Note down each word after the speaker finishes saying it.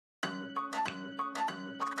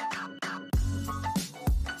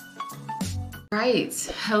Right,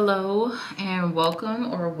 hello and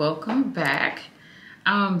welcome back.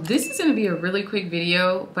 This is going to be a really quick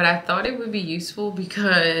video, but I thought it would be useful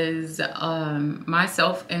because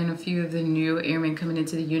myself and a few of the new airmen coming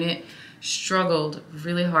into the unit struggled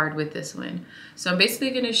really hard with this one. So I'm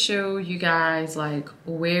basically going to show you guys like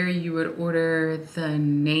where you would order the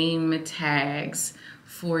name tags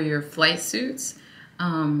for your flight suits.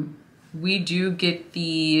 We do get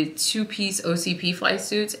the two-piece OCP flight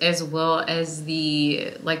suits as well as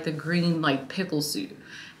the green pickle suit.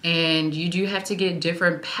 And you do have to get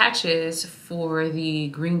different patches for the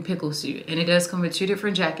green pickle suit. And it does come with two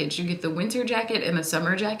different jackets. You get the winter jacket and the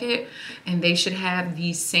summer jacket, and they should have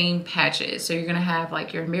the same patches. So you're gonna have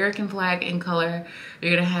like your American flag in color.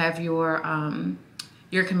 You're gonna have your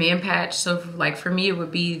command patch. So like for me, it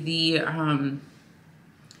would be the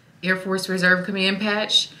Air Force Reserve command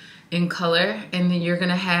patch in color, and then you're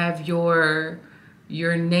gonna have your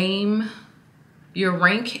name, your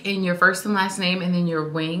rank, and your first and last name, and then your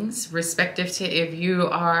wings, respective to if you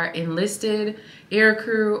are enlisted, air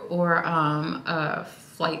crew, or a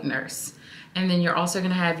flight nurse. And then you're also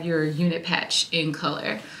gonna have your unit patch in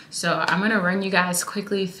color. So I'm gonna run you guys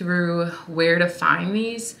quickly through where to find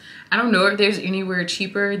these. I don't know if there's anywhere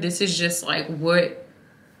cheaper. This is just like what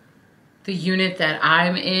the unit that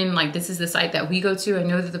I'm in, like this is the site that we go to. I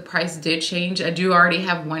know that the price did change. I do already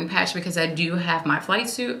have one patch because I do have my flight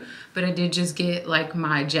suit, but I did just get like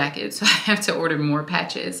my jacket, so I have to order more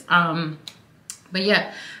patches. But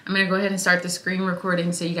yeah, I'm gonna go ahead and start the screen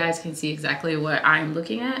recording so you guys can see exactly what I'm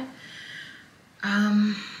looking at.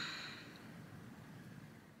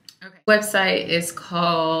 Okay. Website is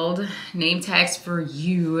called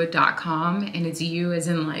nametagsforyou.com, and it's U as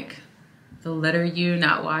in like the letter U,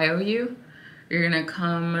 not Y-O-U. You're gonna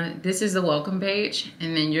come, this is the welcome page,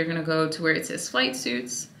 and then you're gonna go to where it says flight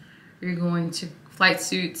suits. You're going to flight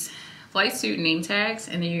suit name tags,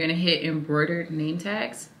 and then you're gonna hit embroidered name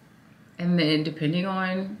tags. And then depending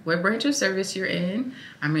on what branch of service you're in,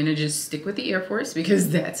 I'm gonna just stick with the Air Force because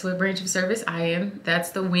that's what branch of service I am. That's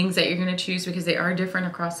the wings that you're gonna choose because they are different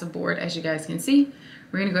across the board, as you guys can see.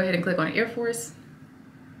 We're gonna go ahead and click on Air Force.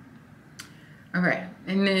 All right,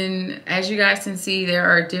 and then as you guys can see, there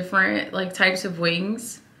are different like types of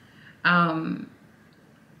wings, and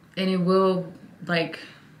it will like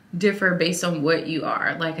differ based on what you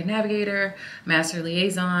are, like a navigator, master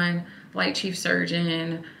liaison, flight chief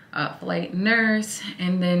surgeon, flight nurse,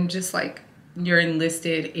 and then just like your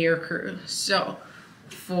enlisted air crew. So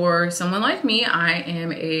for someone like me, I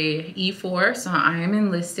am a E4, so I am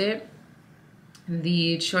enlisted.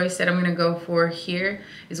 The choice that I'm going to go for here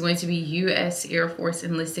is going to be U.S. Air Force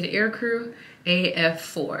Enlisted Air Crew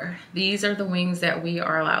AF4. These are the wings that we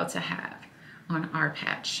are allowed to have on our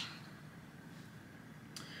patch.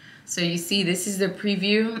 So you see, this is the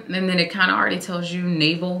preview, and then it kind of already tells you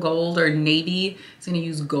naval gold or Navy is going to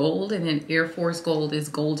use gold, and then Air Force gold is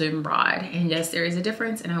goldenrod. And yes, there is a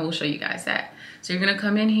difference, and I will show you guys that. So you're going to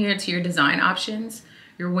come in here to your design options.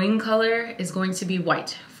 Your wing color is going to be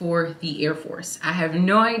white for the Air Force. I have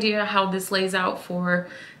no idea how this lays out for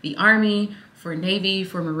the Army, for Navy,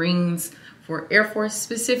 for Marines, for Air Force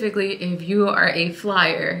specifically. If you are a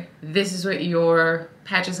flyer, this is what your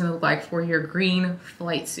patch is gonna look like for your green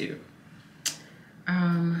flight suit.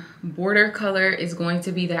 Border color is going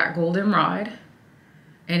to be that goldenrod,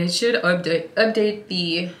 and it should update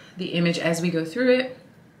the image as we go through it.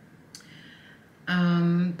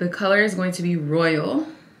 The color is going to be royal.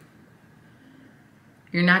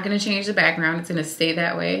 You're not going to change the background. It's going to stay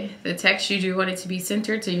that way. The text, you do want it to be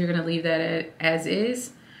centered, so you're going to leave that as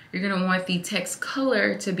is. You're going to want the text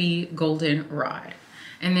color to be goldenrod.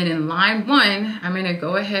 And then in line 1, I'm going to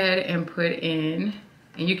go ahead and put in,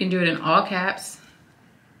 and you can do it in all caps.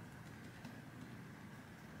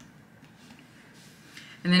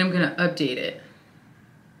 And then I'm going to update it.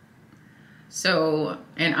 So,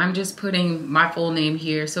 and I'm just putting my full name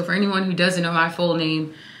here. So for anyone who doesn't know my full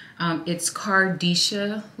name, it's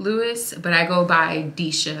Cardisha Lewis, but I go by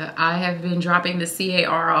Disha. I have been dropping the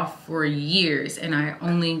CAR off for years, and I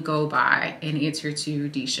only go by and answer to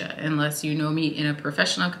Disha, unless you know me in a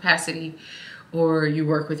professional capacity or you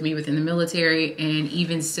work with me within the military. And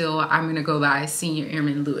even still, I'm gonna go by Senior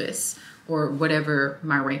Airman Lewis or whatever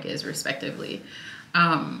my rank is respectively.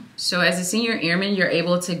 So as a senior airman, you're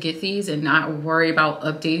able to get these and not worry about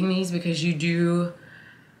updating these because you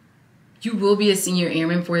will be a senior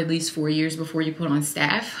airman for at least 4 years before you put on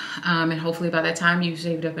staff. And hopefully by that time you've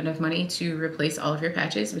saved up enough money to replace all of your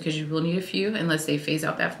patches, because you will need a few unless they phase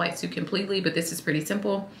out that flight suit completely. But this is pretty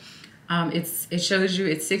simple. It shows you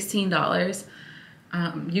it's $16.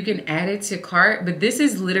 You can add it to cart, but this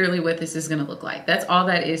is literally what this is gonna look like. That's all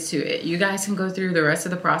that is to it. You guys can go through the rest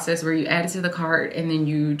of the process where you add it to the cart and then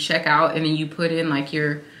you check out and then you put in like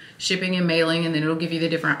your shipping and mailing, and then it'll give you the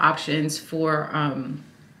different options for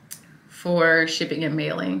shipping and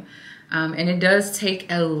mailing. And it does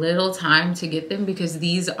take a little time to get them because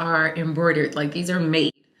these are embroidered, like these are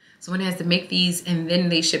made. Someone has to make these and then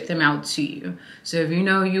they ship them out to you. So if you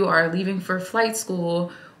know you are leaving for flight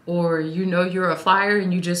school, or you know you're a flyer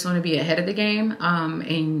and you just want to be ahead of the game,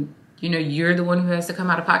 and you know you're the one who has to come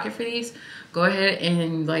out of pocket for these, go ahead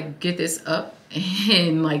and like get this up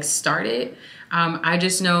and like start it. I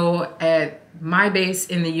just know at my base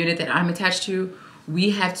in the unit that I'm attached to, we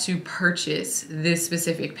have to purchase this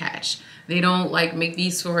specific patch. They don't like make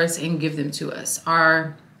these for us and give them to us.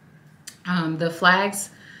 Our the flags,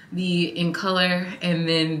 the in color, and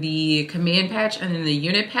then the command patch, and then the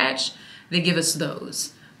unit patch, they give us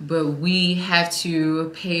those. But we have to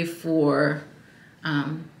pay for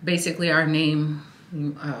basically our name,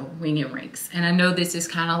 wing and ranks. And I know this is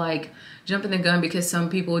kind of like jumping the gun because some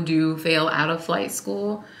people do fail out of flight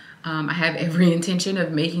school. I have every intention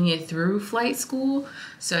of making it through flight school.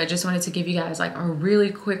 So I just wanted to give you guys like a really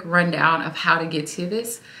quick rundown of how to get to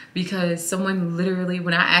this, because someone literally,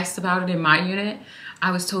 when I asked about it in my unit, I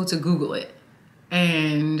was told to Google it.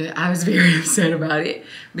 And I was very upset about it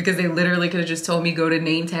because they literally could have just told me go to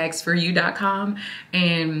nametagsforyou.com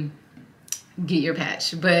and get your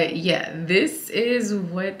patch. But yeah, this is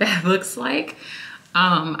what that looks like.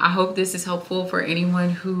 I hope this is helpful for anyone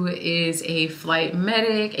who is a flight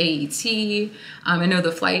medic, AET. I know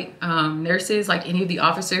the flight nurses, like any of the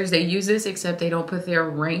officers, they use this, except they don't put their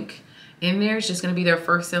rank in there. It's just gonna be their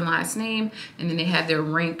first and last name, and then they have their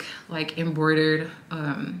rank like embroidered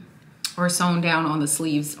or sewn down on the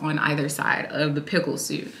sleeves on either side of the pickle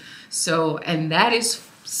suit. So, and that is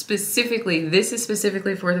specifically, this is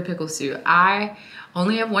specifically for the pickle suit. I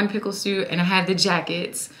only have one pickle suit and I have the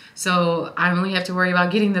jackets. So I only have to worry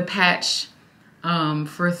about getting the patch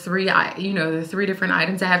for the 3 different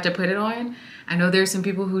items I have to put it on. I know there's some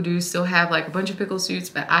people who do still have like a bunch of pickle suits,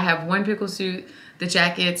 but I have one pickle suit, the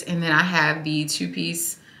jackets, and then I have the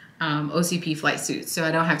 2-piece OCP flight suits. So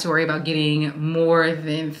I don't have to worry about getting more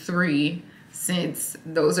than 3, since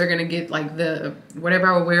those are gonna get like the, whatever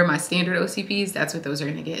I would wear my standard OCPs, that's what those are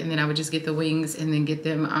gonna get. And then I would just get the wings and then get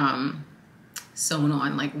them sewn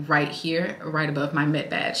on like right here, right above my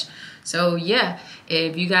med badge. So yeah,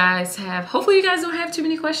 if you guys have, hopefully you guys don't have too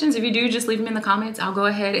many questions. If you do, just leave them in the comments. I'll go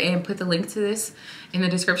ahead and put the link to this in the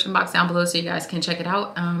description box down below so you guys can check it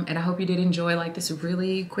out. And I hope you did enjoy like this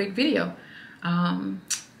really quick video.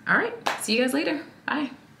 All right, see you guys later.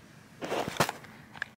 Bye.